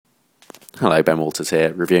Hello, Ben Walters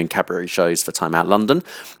here, reviewing cabaret shows for Time Out London.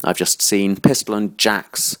 I've just seen Pistol and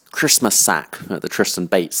Jack's Christmas Sack at the Tristan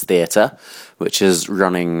Bates Theatre, which is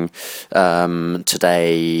running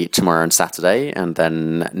today, tomorrow and Saturday, and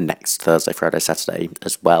then next Thursday, Friday, Saturday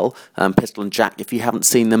as well. Pistol and Jack, if you haven't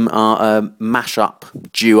seen them, are a mash-up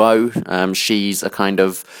duo. She's a kind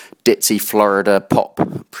of ditzy Florida pop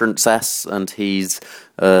princess, and he's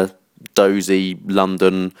a dozy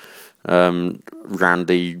London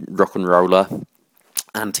randy rock and roller,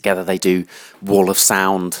 and together they do wall of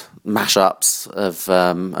sound mashups of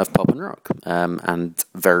pop and rock, and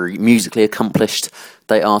very musically accomplished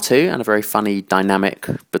they are too, and a very funny dynamic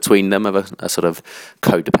between them of a sort of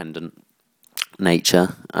codependent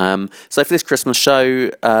nature. So for this Christmas show,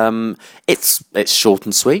 it's short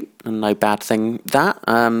and sweet, and no bad thing that.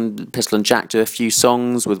 Pistol and Jack do a few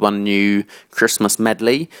songs with one new Christmas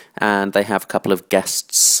medley, and they have a couple of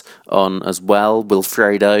guests on as well.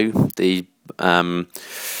 Wilfredo, the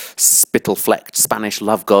spittle-flecked Spanish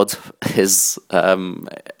love god, is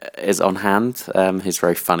on hand. He's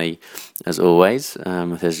very funny as always,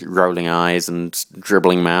 with his rolling eyes and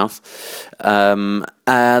dribbling mouth.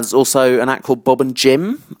 There's also an act called Bob and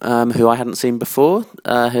Jim, who I hadn't seen before,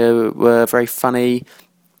 who were very funny,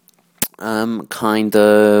 kind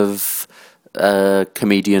of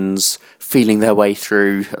comedians feeling their way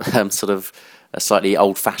through sort of a slightly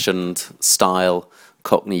old-fashioned style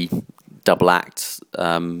Cockney double act,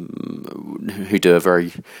 who do a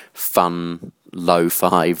very fun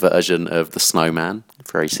lo-fi version of The Snowman,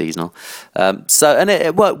 very seasonal. And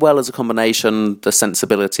it worked well as a combination. The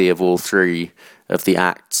sensibility of all three of the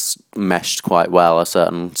acts meshed quite well, a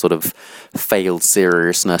certain sort of failed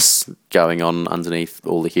seriousness going on underneath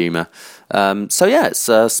all the humour. It's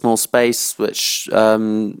a small space which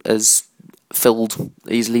is filled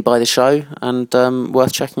easily by the show, and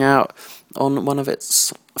worth checking out on one of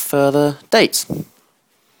its further dates.